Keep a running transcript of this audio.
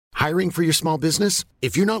Hiring for your small business?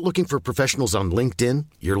 If you're not looking for professionals on LinkedIn,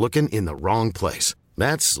 you're looking in the wrong place.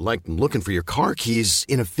 That's like looking for your car keys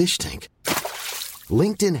in a fish tank.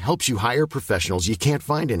 LinkedIn helps you hire professionals you can't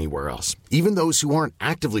find anywhere else, even those who aren't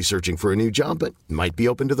actively searching for a new job but might be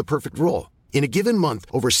open to the perfect role. In a given month,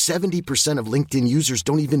 over 70% of LinkedIn users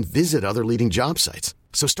don't even visit other leading job sites.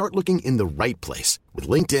 So start looking in the right place. With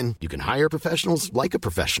LinkedIn, you can hire professionals like a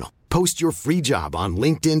professional. Post your free job on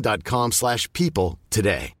linkedin.com/people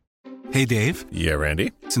today. Hey, Dave. Yeah,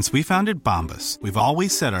 Randy. Since we founded Bombas, we've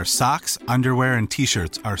always said our socks, underwear, and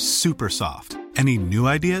T-shirts are super soft. Any new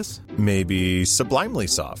ideas? Maybe sublimely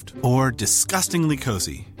soft. Or disgustingly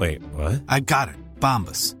cozy. Wait, what? I got it.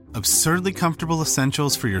 Bombas. Absurdly comfortable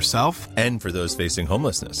essentials for yourself and for those facing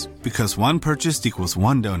homelessness. Because one purchased equals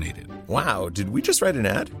one donated. Wow, did we just write an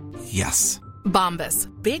ad? Yes. Bombas.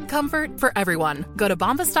 Big comfort for everyone. Go to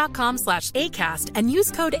bombas.com/ACAST and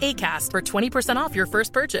use code ACAST for 20% off your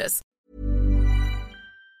first purchase.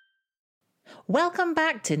 Welcome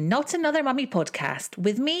back to Not Another Mummy podcast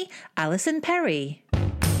with me, Alison Perry.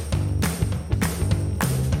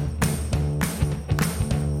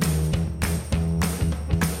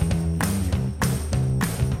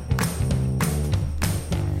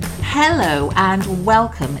 Hello and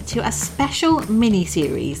welcome to a special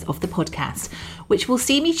mini-series of the podcast, which will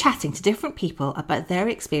see me chatting to different people about their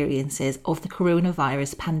experiences of the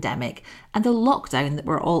coronavirus pandemic and the lockdown that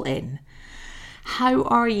we're all in. How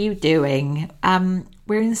are you doing?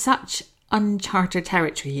 We're in such uncharted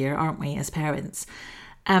territory here, aren't we, as parents?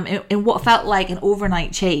 In what felt like an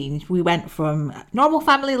overnight change, we went from normal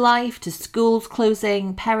family life to schools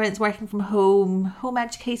closing, parents working from home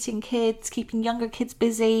educating kids, keeping younger kids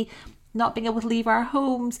busy, not being able to leave our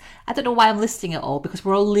homes. I don't know why I'm listing it all, because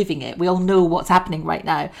we're all living it. We all know what's happening right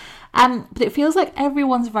now. But it feels like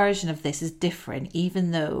everyone's version of this is different,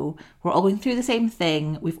 even though we're all going through the same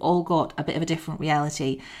thing. We've all got a bit of a different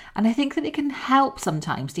reality. And I think that it can help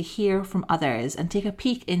sometimes to hear from others and take a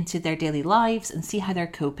peek into their daily lives and see how they're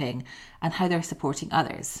coping and how they're supporting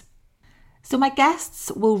others. So my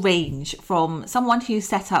guests will range from someone who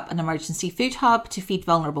set up an emergency food hub to feed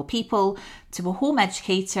vulnerable people, to a home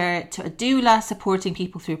educator, to a doula supporting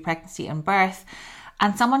people through pregnancy and birth,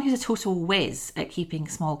 and someone who's a total whiz at keeping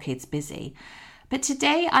small kids busy. But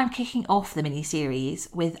today I'm kicking off the mini-series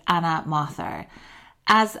with Anna Mathur.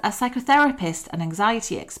 As a psychotherapist and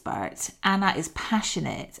anxiety expert, Anna is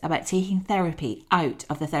passionate about taking therapy out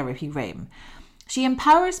of the therapy room. She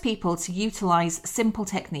empowers people to utilise simple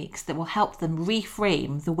techniques that will help them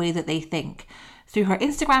reframe the way that they think through her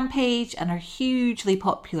Instagram page and her hugely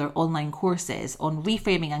popular online courses on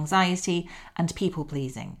reframing anxiety and people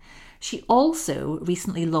pleasing. She also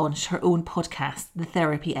recently launched her own podcast, The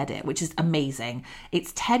Therapy Edit, which is amazing.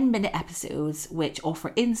 It's 10-minute episodes which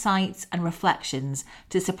offer insights and reflections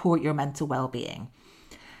to support your mental well-being.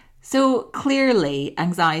 So clearly,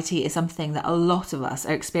 anxiety is something that a lot of us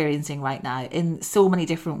are experiencing right now in so many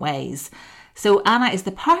different ways. So Anna is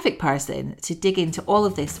the perfect person to dig into all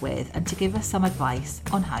of this with and to give us some advice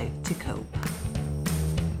on how to cope.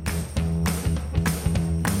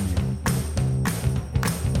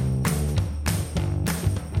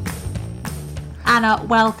 Anna,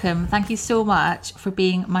 welcome. Thank you so much for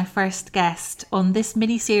being my first guest on this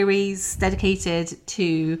mini-series dedicated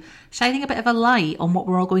to shining a bit of a light on what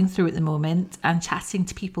we're all going through at the moment and chatting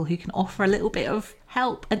to people who can offer a little bit of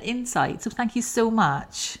help and insight. So thank you so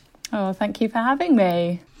much. Oh, thank you for having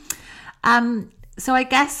me. So I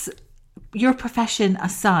guess your profession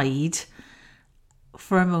aside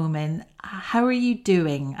for a moment, how are you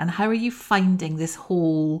doing and how are you finding this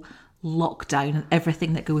whole lockdown and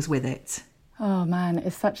everything that goes with it? Oh man,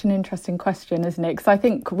 it's such an interesting question, isn't it? Because I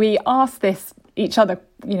think we ask this each other,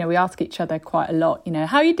 we ask each other quite a lot,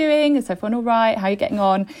 how are you doing? Is everyone all right? How are you getting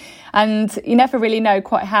on? And you never really know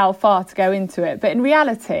quite how far to go into it. But in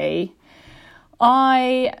reality,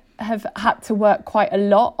 I have had to work quite a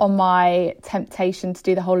lot on my temptation to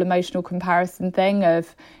do the whole emotional comparison thing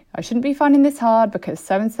of, I shouldn't be finding this hard because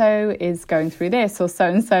so-and-so is going through this or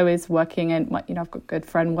so-and-so is working and, I've got a good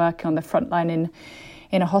friend working on the front line in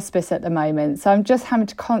a hospice at the moment. So I'm just having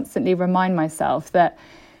to constantly remind myself that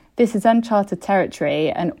this is uncharted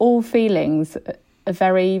territory and all feelings are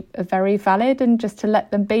very valid and just to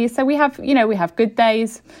let them be. So we have good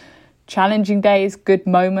days, challenging days, good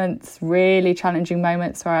moments, really challenging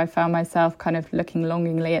moments where I found myself kind of looking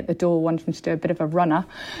longingly at the door, wanting to do a bit of a runner.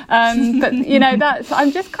 But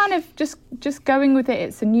I'm just kind of just going with it.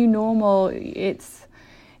 It's a new normal. It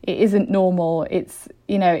isn't normal.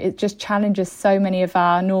 It just challenges so many of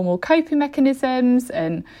our normal coping mechanisms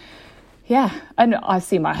and and I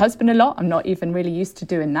see my husband a lot. I'm not even really used to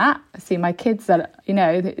doing that. I see my kids,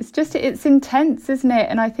 it's intense, isn't it?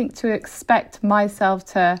 And I think to expect myself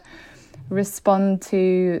to respond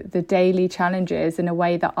to the daily challenges in a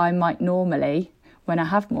way that I might normally when I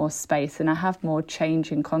have more space and I have more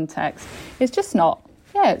change in context, it's just not,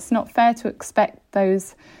 it's not fair to expect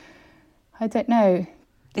those, I don't know.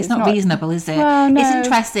 It's not reasonable, is it? Well, no. It's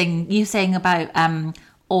interesting you saying about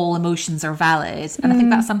all emotions are valid. And I think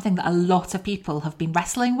that's something that a lot of people have been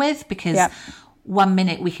wrestling with, because 1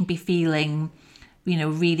 minute we can be feeling,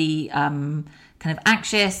 really kind of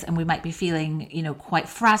anxious, and we might be feeling, quite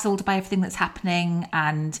frazzled by everything that's happening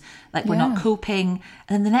and like we're not coping.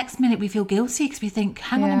 And then the next minute we feel guilty because we think,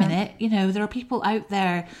 hang on a minute, there are people out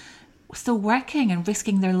there still working and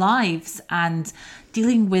risking their lives and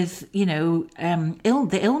dealing with,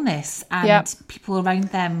 the illness and people around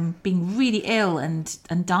them being really ill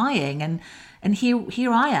and dying. And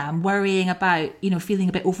here I am worrying about, feeling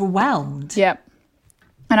a bit overwhelmed. Yeah.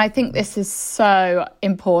 And I think this is so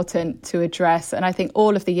important to address. And I think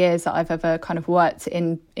all of the years that I've ever kind of worked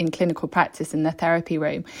in clinical practice in the therapy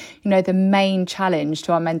room, the main challenge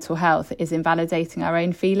to our mental health is invalidating our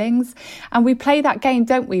own feelings. And we play that game,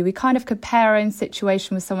 don't we? We kind of compare our own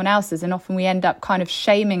situation with someone else's, and often we end up kind of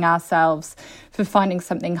shaming ourselves for finding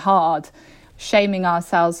something hard, shaming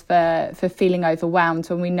ourselves for feeling overwhelmed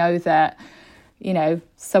when we know that,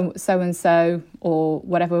 so-and-so or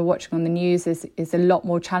whatever we're watching on the news is a lot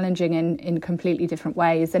more challenging in completely different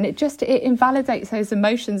ways. And it invalidates those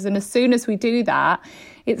emotions. And as soon as we do that,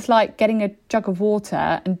 it's like getting a jug of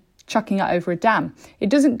water and chucking it over a dam. It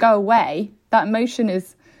doesn't go away. That emotion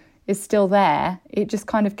is still there. It just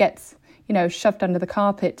kind of gets, shoved under the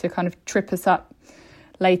carpet to kind of trip us up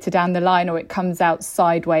later down the line, or it comes out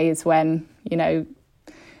sideways when,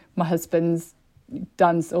 my husband's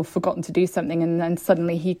done or forgotten to do something, and then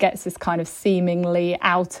suddenly he gets this kind of seemingly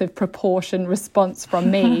out of proportion response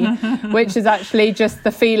from me, which is actually just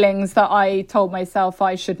the feelings that I told myself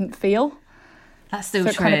I shouldn't feel. That's so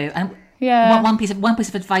true. And one piece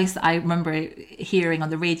of advice that I remember hearing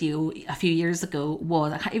on the radio a few years ago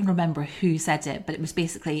was, I can't even remember who said it, but it was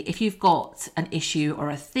basically, if you've got an issue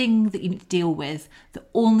or a thing that you need to deal with, the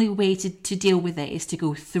only way to deal with it is to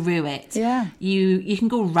go through it. Yeah. You can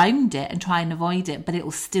go round it and try and avoid it, but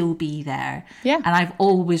it'll still be there. Yeah. And I've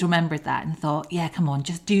always remembered that and thought, come on,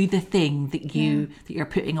 just do the thing that you're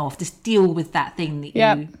putting off. Just deal with that thing that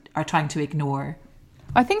you are trying to ignore.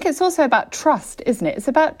 I think it's also about trust, isn't it? It's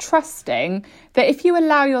about trusting that if you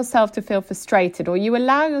allow yourself to feel frustrated, or you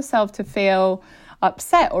allow yourself to feel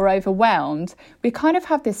upset or overwhelmed, we kind of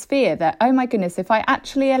have this fear that, oh my goodness, if I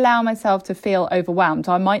actually allow myself to feel overwhelmed,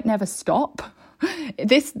 I might never stop.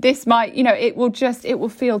 This might, it will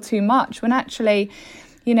feel too much. When actually,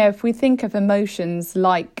 if we think of emotions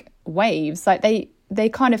like waves, like they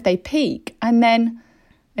peak and then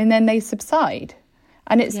they subside.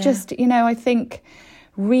 And it's just, I think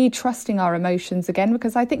re-trusting our emotions again,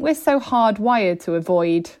 because I think we're so hardwired to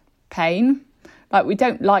avoid pain. Like, we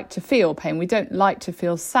don't like to feel pain. We don't like to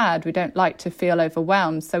feel sad. We don't like to feel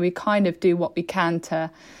overwhelmed. So we kind of do what we can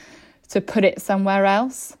to put it somewhere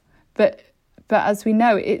else. But as we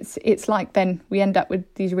know, it's like then we end up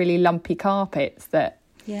with these really lumpy carpets that,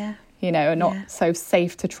 are not so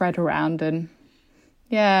safe to tread around. And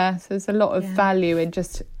so there's a lot of value in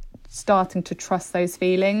just starting to trust those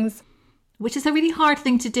feelings. Which is a really hard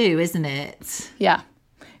thing to do, isn't it? Yeah.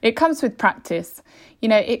 It comes with practice.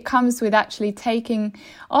 It comes with actually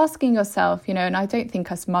asking yourself, and I don't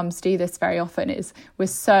think us mums do this very often, is we're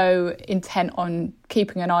so intent on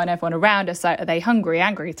keeping an eye on everyone around us. Like, are they hungry,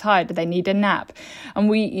 angry, tired? Do they need a nap? And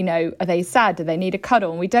we, are they sad? Do they need a cuddle?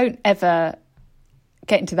 And we don't ever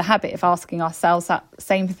get into the habit of asking ourselves that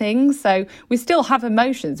same thing. So we still have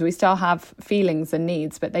emotions, we still have feelings and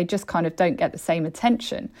needs, but they just kind of don't get the same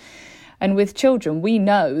attention. And with children, we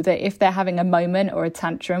know that if they're having a moment or a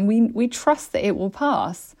tantrum, we trust that it will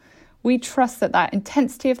pass. We trust that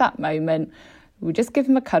intensity of that moment, we just give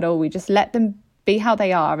them a cuddle, we just let them be how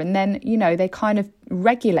they are, and then, they kind of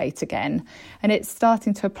regulate again. And it's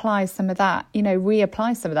starting to apply some of that,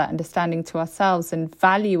 reapply some of that understanding to ourselves, and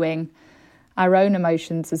valuing our own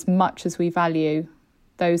emotions as much as we value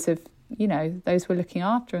those of, those we're looking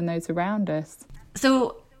after and those around us.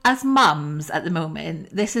 So as mums at the moment,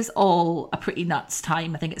 this is all a pretty nuts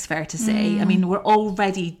time, I think it's fair to say. I mean, we're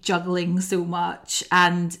already juggling so much,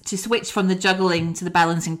 and to switch from the juggling to the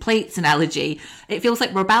balancing plates analogy, it feels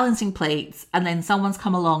like we're balancing plates and then someone's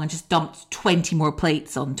come along and just dumped 20 more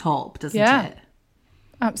plates on top, doesn't it?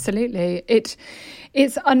 Absolutely.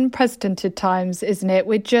 It's unprecedented times, isn't it?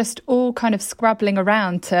 We're just all kind of scrabbling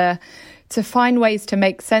around to to find ways to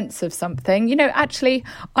make sense of something. You know, actually,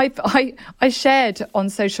 I shared on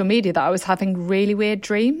social media that I was having really weird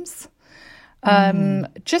dreams.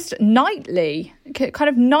 Just nightly, kind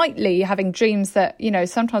of nightly having dreams that, you know,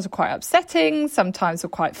 sometimes were quite upsetting, sometimes were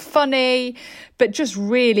quite funny, but just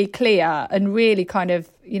really clear and really kind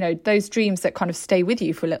of, you know, those dreams that kind of stay with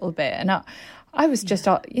you for a little bit. And I was just,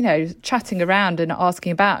 you know, chatting around and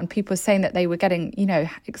asking about, and people were saying that they were getting, you know,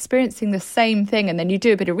 experiencing the same thing. And then you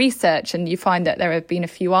do a bit of research and you find that there have been a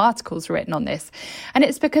few articles written on this. And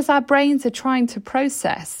it's because our brains are trying to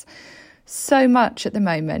process so much at the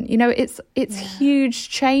moment. You know, it's huge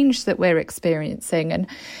change that we're experiencing. And,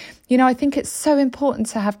 you know, I think it's so important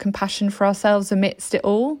to have compassion for ourselves amidst it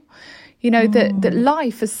all. You know, that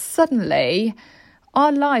life is suddenly,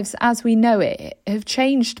 our lives as we know it have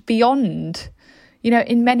changed beyond, you know,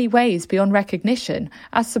 in many ways beyond recognition.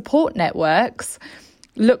 Our support networks,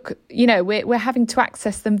 look, you know, we're having to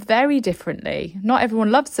access them very differently. Not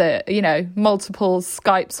everyone loves it, you know, multiple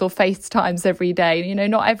Skypes or FaceTimes every day. You know,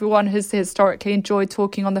 not everyone has historically enjoyed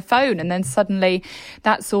talking on the phone, and then suddenly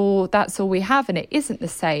that's all we have, and it isn't the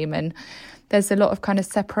same. And there's a lot of kind of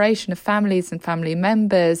separation of families and family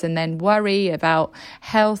members, and then worry about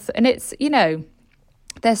health. And it's, you know,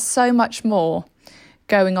 there's so much more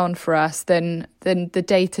going on for us than the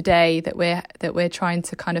day-to-day that we're trying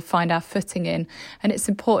to kind of find our footing in. And it's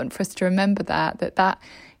important for us to remember that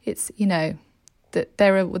it's, you know, that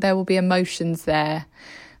there will be emotions there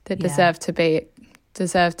that deserve to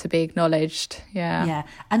be acknowledged. Yeah.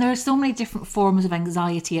 And there are so many different forms of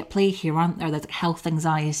anxiety at play here, aren't there? There's health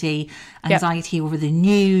anxiety over the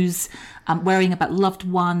news, worrying about loved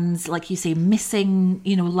ones, like you say, missing,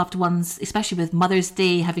 you know, loved ones, especially with Mother's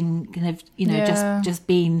Day, having kind of, you know, just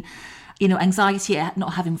being, you know, anxiety at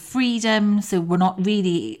not having freedom. So we're not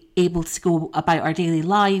really able to go about our daily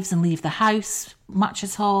lives and leave the house much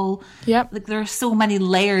at all. Like there are so many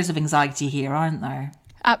layers of anxiety here, aren't there?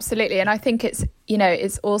 Absolutely. And I think it's, you know,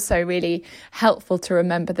 it's also really helpful to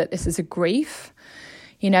remember that this is a grief.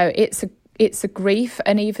 You know, it's a grief.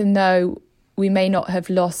 And even though we may not have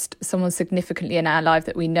lost someone significantly in our life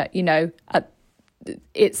that we know, you know,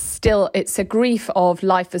 it's a grief of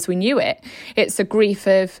life as we knew it. It's a grief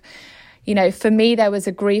of, you know, for me, there was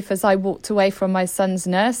a grief as I walked away from my son's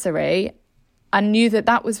nursery and knew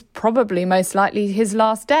that was probably most likely his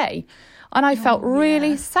last day. And I felt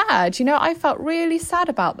really sad. You know, I felt really sad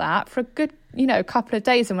about that for a good, you know, couple of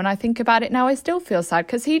days. And when I think about it now, I still feel sad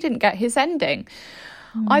because he didn't get his ending.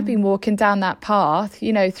 I've been walking down that path,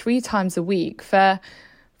 you know, 3 times a week for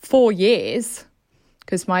 4 years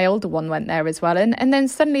because my older one went there as well. And then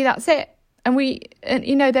suddenly that's it. And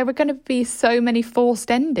you know, there were going to be so many forced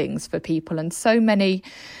endings for people and so many,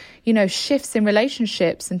 you know, shifts in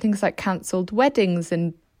relationships and things like cancelled weddings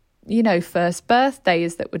and, you know, first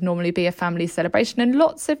birthdays that would normally be a family celebration, and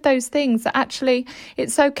lots of those things that actually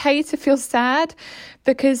it's okay to feel sad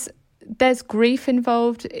because there's grief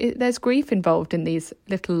involved. There's grief involved in these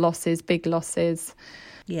little losses, big losses.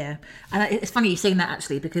 Yeah. And it's funny you saying that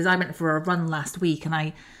actually, because I went for a run last week and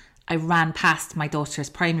I ran past my daughter's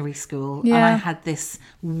primary school and I had this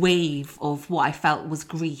wave of what I felt was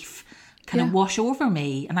grief kind of wash over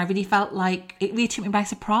me. And I really felt like it really took me by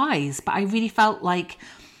surprise, but I really felt like,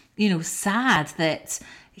 you know, sad that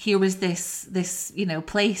here was this, you know,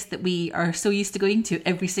 place that we are so used to going to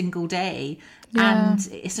every single day. And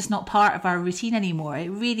it's just not part of our routine anymore. It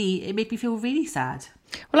made me feel really sad.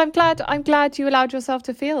 Well, I'm glad you allowed yourself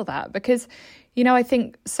to feel that because, you know, I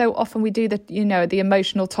think so often we do the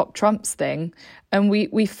emotional top trumps thing and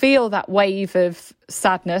we feel that wave of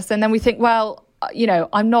sadness and then we think, well, you know,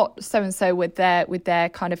 I'm not so-and-so with their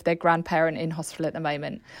kind of their grandparent in hospital at the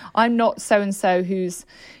moment. I'm not so-and-so who's,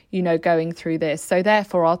 you know, going through this. So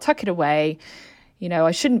therefore I'll tuck it away. You know,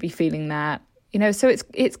 I shouldn't be feeling that. You know, so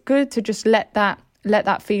it's good to just let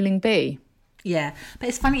that feeling be. Yeah, but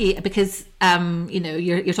it's funny because, you know,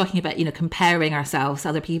 you're talking about, you know, comparing ourselves to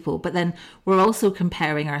other people, but then we're also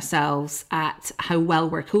comparing ourselves at how well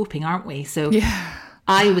we're coping, aren't we? So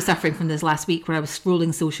I was suffering from this last week where I was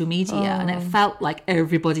scrolling social media and it felt like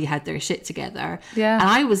everybody had their shit together. Yeah.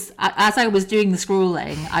 And as I was doing the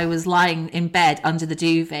scrolling, I was lying in bed under the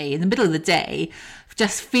duvet in the middle of the day,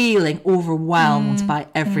 just feeling overwhelmed by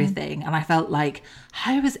everything. And I felt like,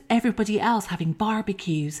 how is everybody else having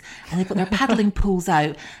barbecues and they've got their paddling pools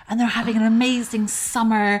out and they're having an amazing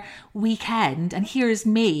summer weekend, and here's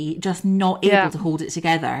me just not able to hold it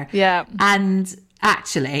together. Yeah. And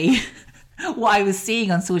actually what I was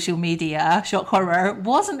seeing on social media, shock horror,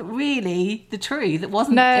 wasn't really the truth. It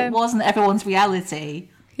wasn't everyone's reality.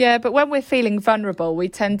 Yeah, but when we're feeling vulnerable, we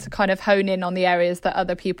tend to kind of hone in on the areas that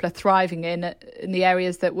other people are thriving in the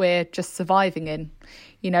areas that we're just surviving in.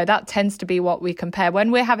 You know, that tends to be what we compare. When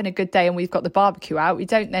we're having a good day and we've got the barbecue out, we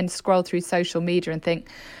don't then scroll through social media and think,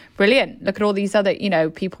 brilliant, look at all these other,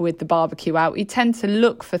 people with the barbecue out. We tend to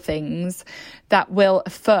look for things that will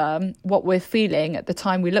affirm what we're feeling at the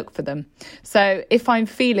time we look for them. So if I'm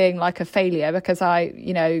feeling like a failure because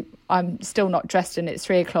I'm still not dressed and it's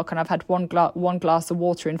 3:00 and I've had one glass of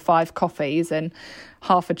water and 5 coffees and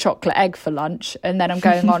half a chocolate egg for lunch, and then I'm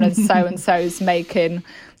going on and so-and-so's making,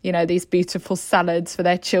 these beautiful salads for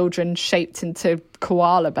their children shaped into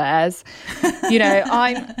koala bears.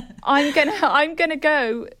 I'm gonna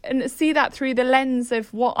go and see that through the lens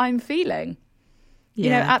of what I'm feeling.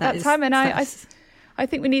 At that time. And I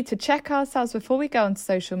think we need to check ourselves before we go on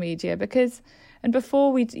social media, and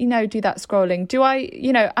before we, do that scrolling,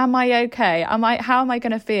 am I okay? How am I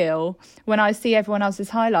going to feel when I see everyone else's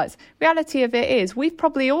highlights? Reality of it is, we've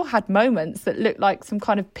probably all had moments that look like some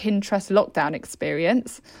kind of Pinterest lockdown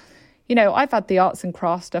experience. I've had the arts and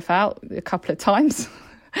crafts stuff out a couple of times.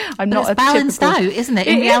 It's balanced out, isn't it?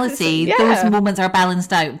 In reality, those moments are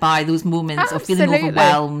balanced out by those moments of feeling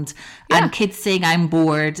overwhelmed and kids saying I'm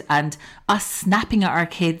bored and us snapping at our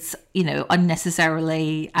kids,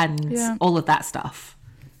 unnecessarily and all of that stuff.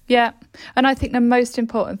 Yeah. And I think the most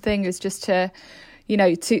important thing is just for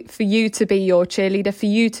you to be your cheerleader, for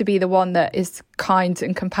you to be the one that is kind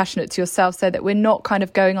and compassionate to yourself, so that we're not kind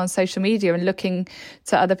of going on social media and looking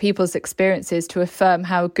to other people's experiences to affirm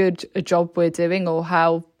how good a job we're doing or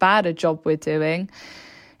how bad a job we're doing.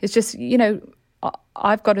 It's just,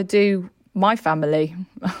 I've got to do my family,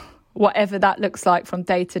 whatever that looks like from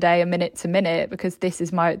day to day and minute to minute, because this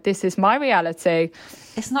is my reality.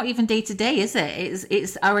 It's not even day to day, is it?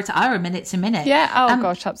 It's hour to hour, minute to minute. Yeah. Oh,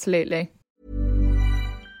 gosh, absolutely.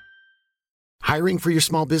 Hiring for your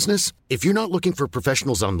small business? If you're not looking for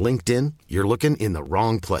professionals on LinkedIn, you're looking in the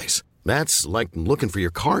wrong place. That's like looking for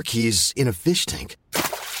your car keys in a fish tank.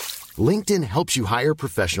 LinkedIn helps you hire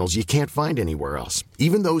professionals you can't find anywhere else,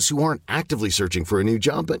 even those who aren't actively searching for a new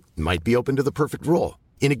job but might be open to the perfect role.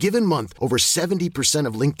 In a given month, over 70%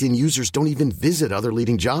 of LinkedIn users don't even visit other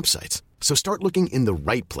leading job sites. So start looking in the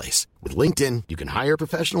right place. With LinkedIn, you can hire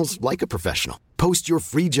professionals like a professional. Post your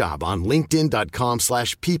free job on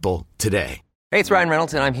linkedin.com/people today. Hey, it's Ryan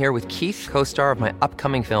Reynolds, and I'm here with Keith, co-star of my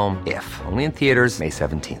upcoming film, If, only in theaters May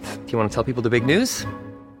 17th. Do you want to tell people the big news?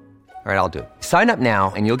 All right, I'll do it. Sign up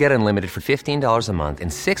now and you'll get unlimited for $15 a month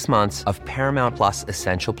and 6 months of Paramount Plus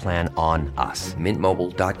Essential Plan on us.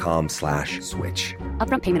 MintMobile.com/switch.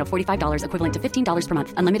 Upfront payment of $45 equivalent to $15 per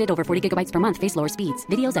month. Unlimited over 40 gigabytes per month. Face lower speeds.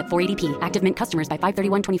 Videos at 480p. Active Mint customers by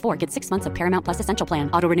 531.24 get 6 months of Paramount Plus Essential Plan.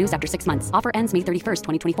 Auto renews after 6 months. Offer ends May 31st,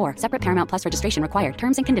 2024. Separate Paramount Plus registration required.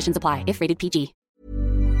 Terms and conditions apply if rated PG.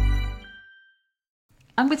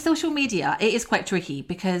 And with social media, it is quite tricky,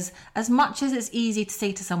 because as much as it's easy to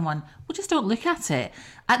say to someone, well, just don't look at it,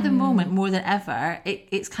 at the moment, more than ever,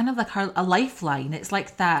 it's kind of like a lifeline. It's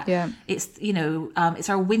like that. Yeah. It's, it's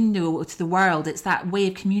our window to the world. It's that way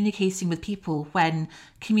of communicating with people when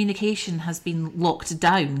communication has been locked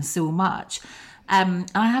down so much.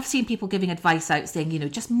 And I have seen people giving advice out saying,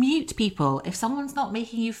 just mute people. If someone's not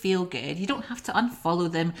making you feel good, you don't have to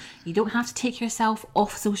unfollow them. You don't have to take yourself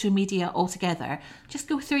off social media altogether. Just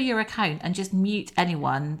go through your account and just mute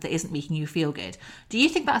anyone that isn't making you feel good. Do you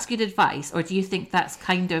think that's good advice, or do you think that's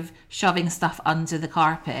kind of shoving stuff under the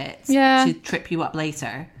carpet to trip you up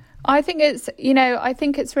later? I think it's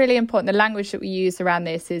really important. The language that we use around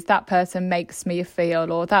this is that person makes me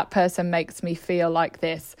feel, or that person makes me feel like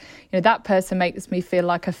this. That person makes me feel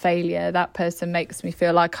like a failure. That person makes me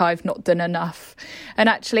feel like I've not done enough. And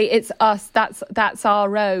actually it's us. That's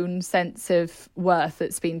our own sense of worth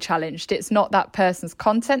that's been challenged. It's not that person's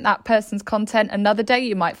content. That person's content another day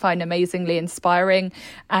you might find amazingly inspiring,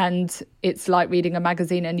 and it's like reading a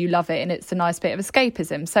magazine and you love it and it's a nice bit of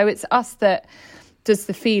escapism. So it's us that does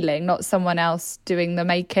the feeling, not someone else doing the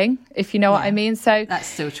making, if you know what I mean. So that's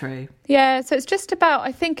so true. Yeah, so it's just about,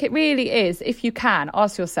 I think it really is, if you can,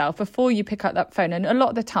 ask yourself before you pick up that phone. And a lot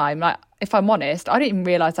of the time, like, if I'm honest, I didn't even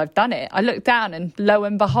realise I've done it. I look down and lo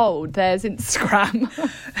and behold, there's Instagram.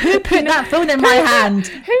 Who put that phone in my hand?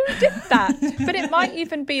 Who did that? But it might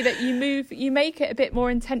even be that you make it a bit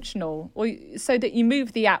more intentional, or so that you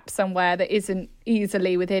move the app somewhere that isn't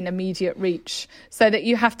easily within immediate reach, so that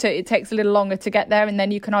it takes a little longer to get there, and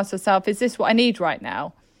then you can ask yourself, is this what I need right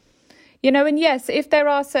now? And yes, if there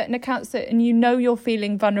are certain accounts that, and you're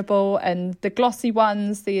feeling vulnerable, and the glossy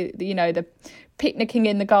ones, the picnicking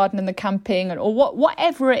in the garden and the camping, or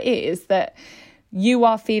whatever it is that you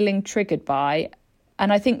are feeling triggered by,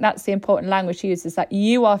 And I think that's the important language to use, is that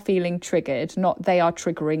you are feeling triggered, not they are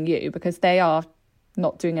triggering you, because they are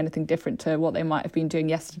not doing anything different to what they might have been doing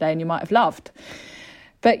yesterday and you might have loved.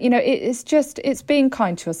 But, you know, it's being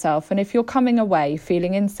kind to yourself. And if you're coming away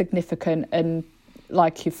feeling insignificant and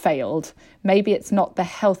like you've failed, maybe it's not the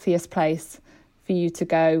healthiest place for you to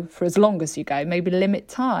go for as long as you go. Maybe limit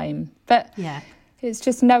time. But yeah, it's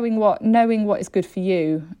just knowing what is good for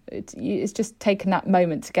you. It's just taking that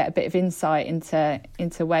moment to get a bit of insight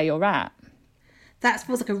into where you're at. That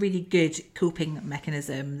feels like a really good coping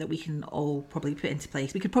mechanism that we can all probably put into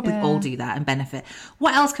place. We could probably all do that and benefit.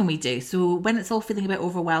 What else can we do? So when it's all feeling a bit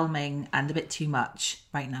overwhelming and a bit too much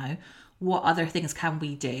right now, what other things can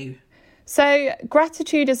we do? So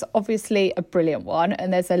gratitude is obviously a brilliant one.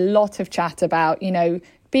 And there's a lot of chat about, you know,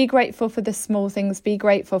 be grateful for the small things, be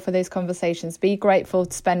grateful for those conversations, be grateful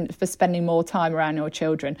for spending more time around your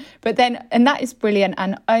children. But then, and that is brilliant.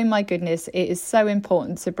 And oh my goodness, it is so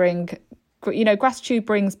important to bring, you know, gratitude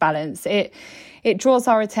brings balance. It draws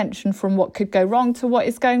our attention from what could go wrong to what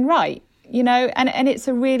is going right, you know, and it's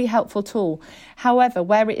a really helpful tool. However,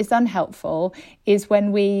 where it is unhelpful is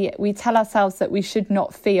when we tell ourselves that we should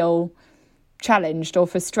not feel challenged or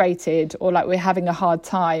frustrated or like we're having a hard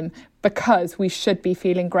time because we should be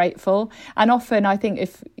feeling grateful. And often I think,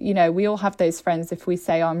 if, you know, we all have those friends, if we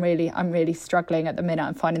say, oh, I'm really struggling at the minute,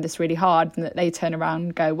 I'm finding this really hard, and that they turn around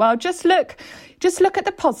and go, well, just look at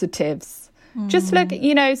the positives. Just look,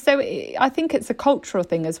 you know, so I think it's a cultural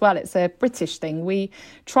thing as well. It's a British thing. We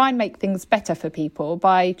try and make things better for people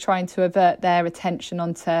by trying to avert their attention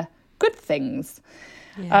onto good things.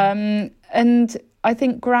 Yeah. And I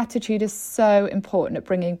think gratitude is so important at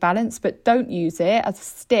bringing balance, but don't use it as a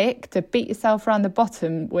stick to beat yourself around the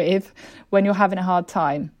bottom with when you're having a hard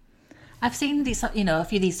time. I've seen these, you know, a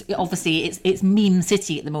few of these. Obviously, it's meme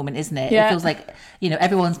city at the moment, isn't it? Yeah. It feels like, you know,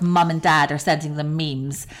 everyone's mum and dad are sending them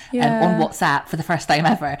memes on WhatsApp for the first time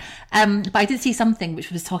ever. But I did see something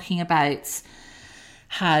which was talking about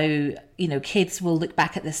how, you know, kids will look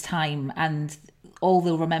back at this time and all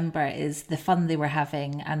they'll remember is the fun they were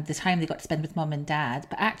having and the time they got to spend with mum and dad.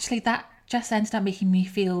 But actually, that just ended up making me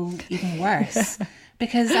feel even worse.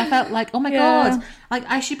 Because I felt like, oh my God, like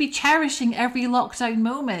I should be cherishing every lockdown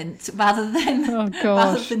moment rather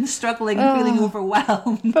than struggling and feeling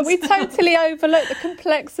overwhelmed. But we totally overlook the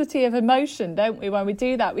complexity of emotion, don't we? When we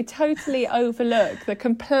do that, we totally overlook the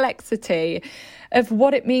complexity of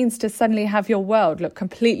what it means to suddenly have your world look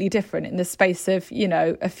completely different in the space of, you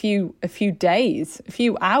know, a few days, a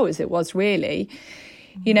few hours it was really.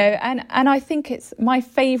 You know, and I think it's my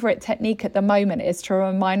favourite technique at the moment is to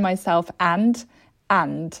remind myself and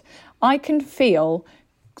I can feel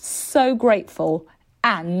so grateful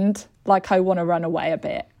and like I want to run away a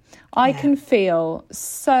bit. I can feel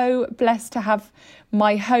so blessed to have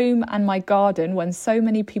my home and my garden when so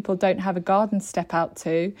many people don't have a garden to step out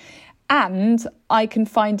to. And I can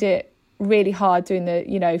find it really hard doing the,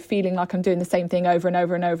 you know, feeling like I'm doing the same thing over and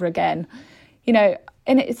over and over again. You know,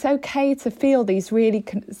 and it's okay to feel these really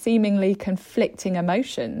seemingly conflicting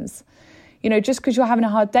emotions. You know, just because you're having a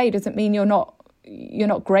hard day doesn't mean you're not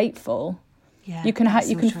grateful. Yeah, you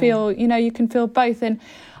can feel, you know, you can feel both. And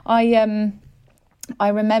I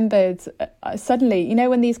remembered suddenly, you know,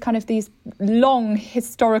 when these long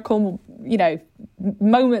historical, you know,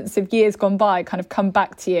 moments of years gone by kind of come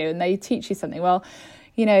back to you and they teach you something. Well,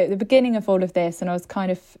 you know, at the beginning of all of this, and I was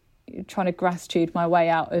kind of trying to gratitude my way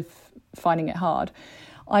out of finding it hard,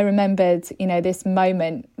 I remembered, you know, this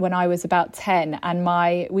moment when I was about 10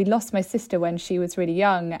 and we lost my sister when she was really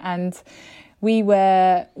young, and we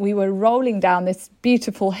were rolling down this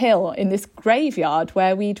beautiful hill in this graveyard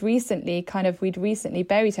where we'd recently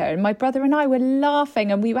buried her, and my brother and I were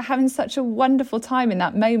laughing and we were having such a wonderful time in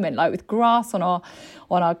that moment, like with grass on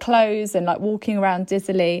our clothes and like walking around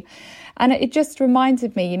dizzily. And it just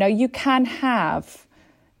reminded me, you know, you can have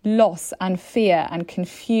loss and fear and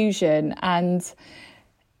confusion and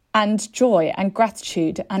joy and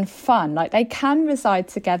gratitude and fun, like they can reside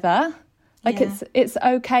together. Like it's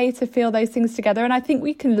okay to feel those things together. And I think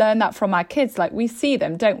we can learn that from our kids. Like we see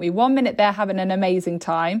them, don't we? 1 minute they're having an amazing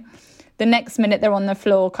time. The next minute they're on the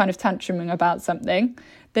floor kind of tantruming about something.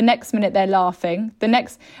 The next minute they're laughing. And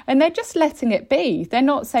they're just letting it be. They're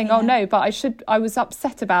not saying, oh no, but I was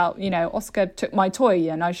upset about, you know, Oscar took my toy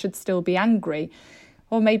and I should still be angry.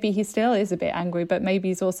 Or maybe he still is a bit angry, but maybe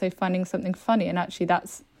he's also finding something funny, and actually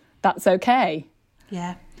that's okay.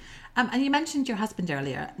 Yeah. And you mentioned your husband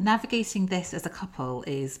earlier. Navigating this as a couple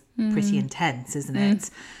is pretty intense, isn't it?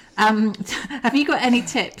 Have you got any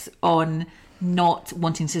tips on not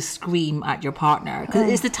wanting to scream at your partner? Because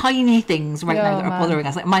it's the tiny things now that are bothering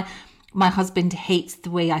us. Like My husband hates the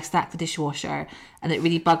way I stack the dishwasher, and it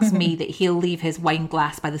really bugs me that he'll leave his wine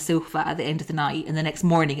glass by the sofa at the end of the night and the next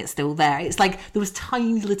morning it's still there. It's like those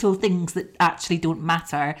tiny little things that actually don't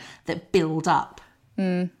matter that build up.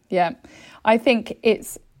 Yeah, I think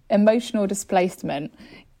it's emotional displacement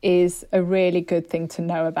is a really good thing to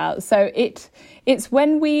know about. So it's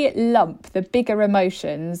when we lump the bigger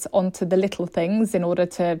emotions onto the little things in order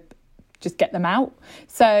to just get them out.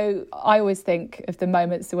 So I always think of the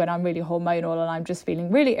moments when I'm really hormonal and I'm just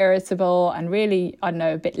feeling really irritable and really, I don't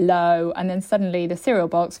know, a bit low. And then suddenly the cereal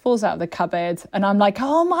box falls out of the cupboard and I'm like,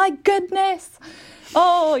 oh my goodness.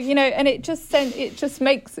 Oh, you know, and it just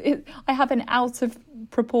makes it, I have an out of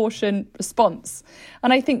proportion response.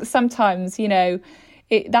 And I think sometimes, you know,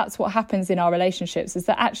 that's what happens in our relationships, is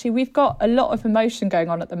that actually we've got a lot of emotion going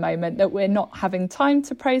on at the moment that we're not having time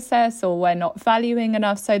to process or we're not valuing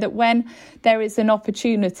enough, so that when there is an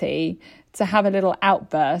opportunity to have a little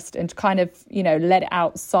outburst and to kind of, you know, let it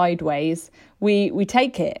out sideways, we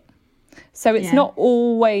take it. So it's not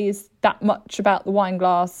always that much about the wine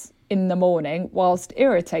glass in the morning, whilst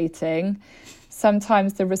irritating.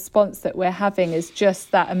 Sometimes the response that we're having is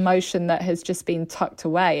just that emotion that has just been tucked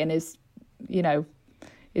away and is, you know,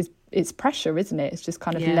 it's pressure, isn't it? It's just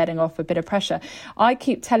kind of letting off a bit of pressure. I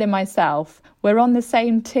keep telling myself, we're on the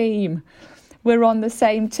same team. We're on the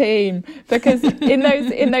same team, because in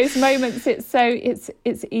those moments,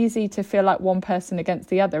 it's easy to feel like one person against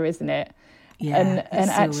the other, isn't it? Yeah, and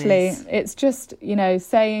actually, it's just, you know,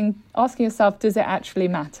 asking yourself, does it actually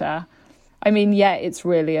matter? I mean, yeah, it's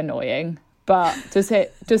really annoying, but does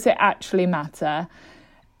it actually matter?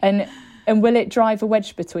 And will it drive a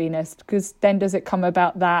wedge between us? Because then does it come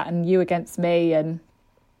about that and you against me? And,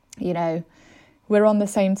 you know, we're on the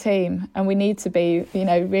same team and we need to be, you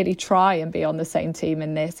know, really try and be on the same team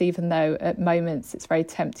in this, even though at moments it's very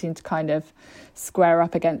tempting to kind of square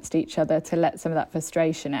up against each other to let some of that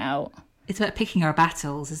frustration out. It's about picking our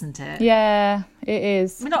battles, isn't it? Yeah, it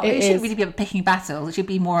is. It shouldn't really be about picking battles. It should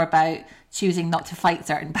be more about choosing not to fight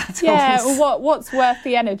certain battles. Yeah, well, what's worth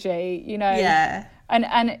the energy, you know? Yeah.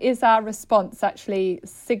 And is our response actually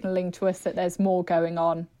signalling to us that there's more going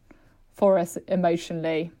on for us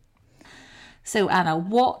emotionally? So, Anna,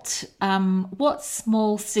 what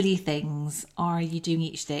small, silly things are you doing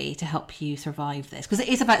each day to help you survive this? Because it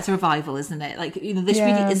is about survival, isn't it? Like, you know, this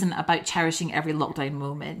really isn't about cherishing every lockdown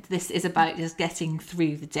moment. This is about just getting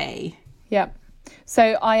through the day. Yeah.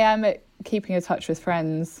 So I am keeping in touch with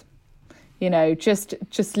friends. You know, just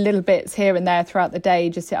little bits here and there throughout the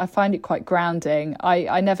day. I find it quite grounding.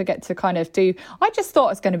 I never get to kind of do... I just thought I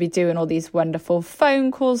was going to be doing all these wonderful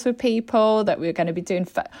phone calls with people, that we were going to be doing...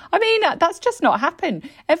 I mean, that's just not happened.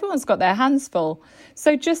 Everyone's got their hands full.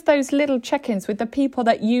 So just those little check-ins with the people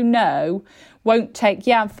that you know won't take,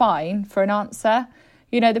 yeah, I'm fine, for an answer.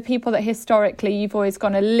 You know, the people that historically you've always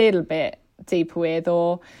gone a little bit deeper with,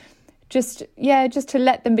 or... just to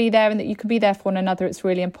let them be there and that you can be there for one another. It's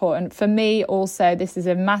really important. For me also, this is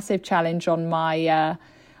a massive challenge on my,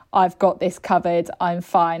 I've got this covered, I'm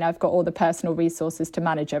fine, I've got all the personal resources to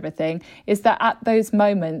manage everything, is that at those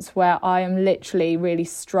moments where I am literally really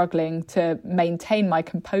struggling to maintain my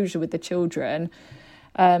composure with the children,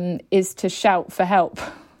 is to shout for help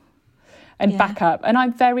and back up. And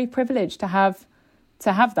I'm very privileged to have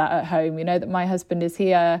that at home, you know, that my husband is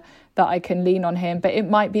here, that I can lean on him. But it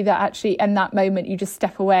might be that actually in that moment you just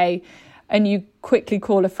step away and you quickly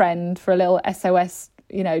call a friend for a little SOS,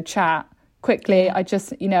 you know, chat. Quickly, I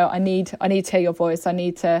just, you know, I need to hear your voice. I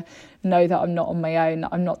need to know that I'm not on my own.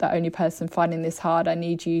 I'm not the only person finding this hard. I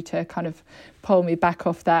need you to kind of pull me back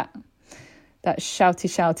off that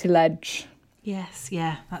shouty ledge. Yes,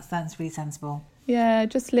 yeah, that sounds really sensible. Yeah,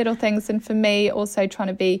 just little things. And for me, also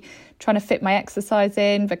trying to fit my exercise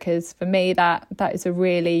in, because for me that is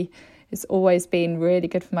it's always been really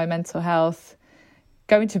good for my mental health.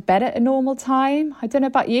 Going to bed at a normal time. I don't know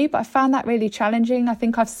about you, but I found that really challenging. I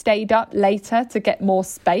think I've stayed up later to get more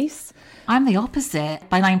space. I'm the opposite.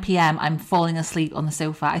 By 9 p.m, I'm falling asleep on the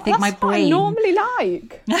sofa. I think my brain... That's what I normally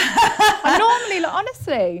like.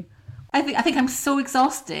 Honestly. I think I'm so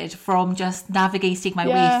exhausted from just navigating my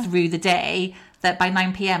way through the day that by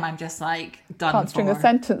 9 p.m, I'm just like done. Can't string a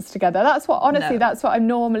sentence together. That's what I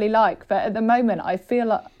normally like. But at the moment, I feel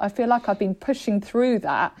like I've been pushing through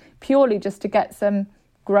that purely just to get some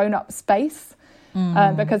grown-up space,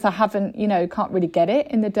 because I haven't, you know, can't really get it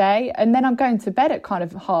in the day. And then I'm going to bed at kind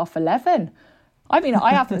of 11:30. I mean,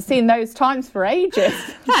 I haven't seen those times for ages.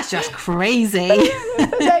 That's just crazy.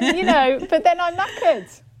 but then I'm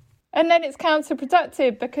knackered. And then it's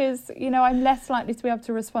counterproductive because, you know, I'm less likely to be able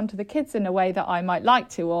to respond to the kids in a way that I might like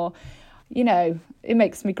to, or, you know, it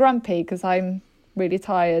makes me grumpy because I'm really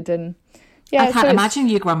tired. And yeah, I can't imagine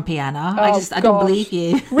you grumpy, Anna. I don't believe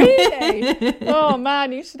you. Really? Oh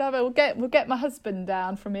man, you should have it. We'll get my husband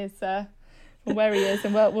down from his from where he is,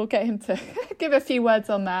 and we'll get him to give a few words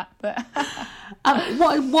on that. But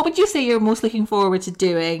what would you say you're most looking forward to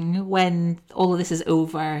doing when all of this is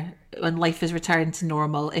over, when life is returned to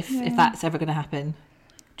normal, if that's ever going to happen?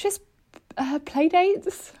 Just play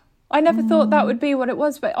dates. I never thought that would be what it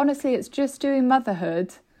was, but honestly, it's just doing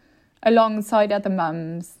motherhood alongside other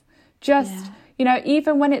mums. You know,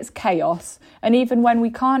 even when it's chaos, and even when we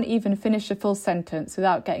can't even finish a full sentence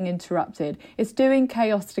without getting interrupted, it's doing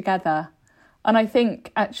chaos together. And I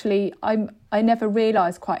think actually I never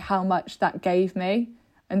realised quite how much that gave me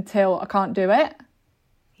until I can't do it.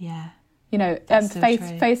 Yeah. You know,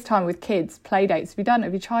 FaceTime with kids, play dates.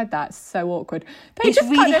 Have you tried that? It's so awkward. It's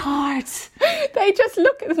really hard. They just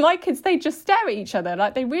look at my kids, they just stare at each other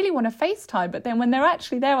like they really want to FaceTime. But then when they're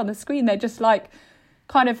actually there on the screen, they're just like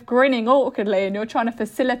kind of grinning awkwardly, and you're trying to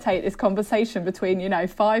facilitate this conversation between,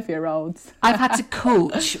 5-year-olds. I've had to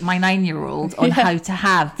coach my 9-year-old on how to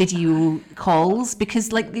have video calls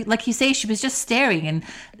because like you say, she was just staring and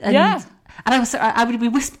I would be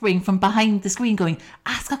whispering from behind the screen going,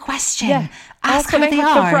 ask a question, ask how they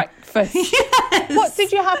are. For breakfast. Yes. What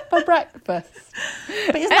did you have for breakfast?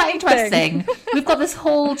 But isn't that interesting? We've got this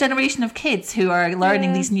whole generation of kids who are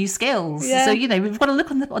learning these new skills. Yeah. So, we've got to look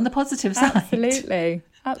on the positive side. Absolutely.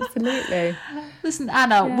 Listen,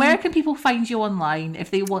 Anna, where can people find you online if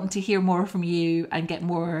they want to hear more from you and get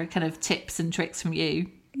more kind of tips and tricks from you?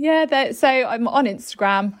 Yeah, so I'm on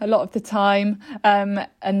Instagram a lot of the time,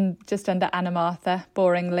 and just under Anna Martha,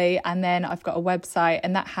 boringly. And then I've got a website,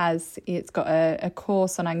 and it's got a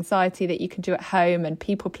course on anxiety that you can do at home, and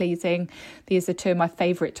people pleasing. These are two of my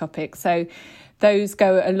favourite topics. So those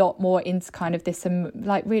go a lot more into kind of this,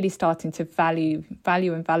 like really starting to value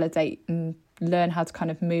and validate and learn how to kind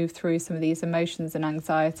of move through some of these emotions and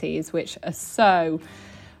anxieties, which are so,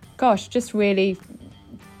 just really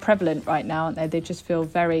prevalent right now, aren't they? They just feel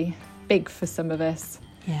very big for some of us.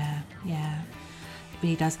 Yeah, it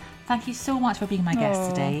really does. Thank you so much for being my guest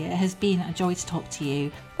today. It has been a joy to talk to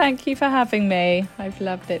you. Thank you for having me. I've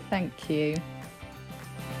loved it. Thank you.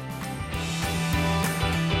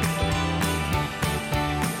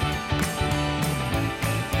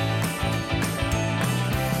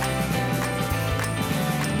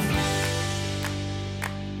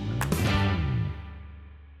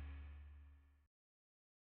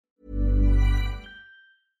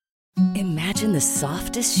 Imagine the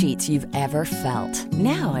softest sheets you've ever felt.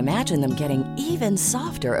 Now imagine them getting even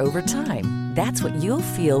softer over time. That's what you'll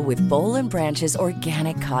feel with Boll & Branch's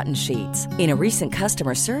organic cotton sheets. In a recent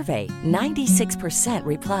customer survey, 96%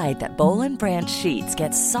 replied that Boll & Branch sheets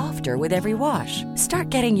get softer with every wash. Start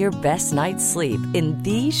getting your best night's sleep in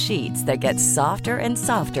these sheets that get softer and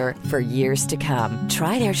softer for years to come.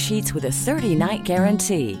 Try their sheets with a 30-night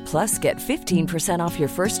guarantee. Plus, get 15% off your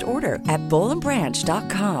first order at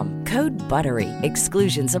bollandbranch.com. Code BUTTERY.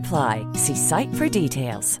 Exclusions apply. See site for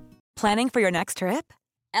details. Planning for your next trip?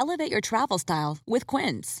 Elevate your travel style with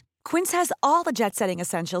Quince. Quince has all the jet-setting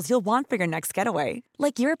essentials you'll want for your next getaway,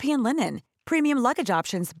 like European linen, premium luggage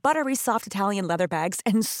options, buttery soft Italian leather bags,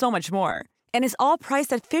 and so much more. And is all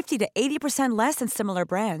priced at 50 to 80% less than similar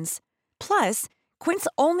brands. Plus, Quince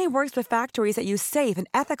only works with factories that use safe and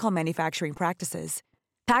ethical manufacturing practices.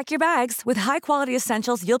 Pack your bags with high-quality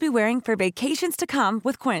essentials you'll be wearing for vacations to come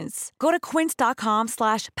with Quince. Go to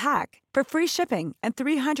quince.com/pack for free shipping and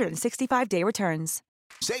 365-day returns.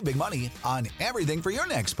 Save big money on everything for your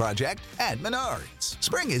next project at Menards.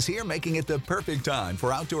 Spring is here, making it the perfect time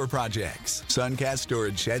for outdoor projects. Suncast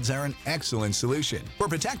storage sheds are an excellent solution for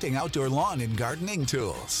protecting outdoor lawn and gardening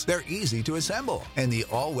tools. They're easy to assemble, and the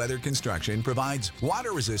all-weather construction provides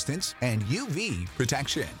water resistance and UV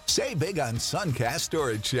protection. Save big on Suncast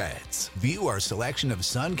storage sheds. View our selection of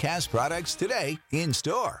Suncast products today in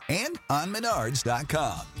store and on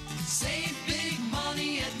Menards.com. Save big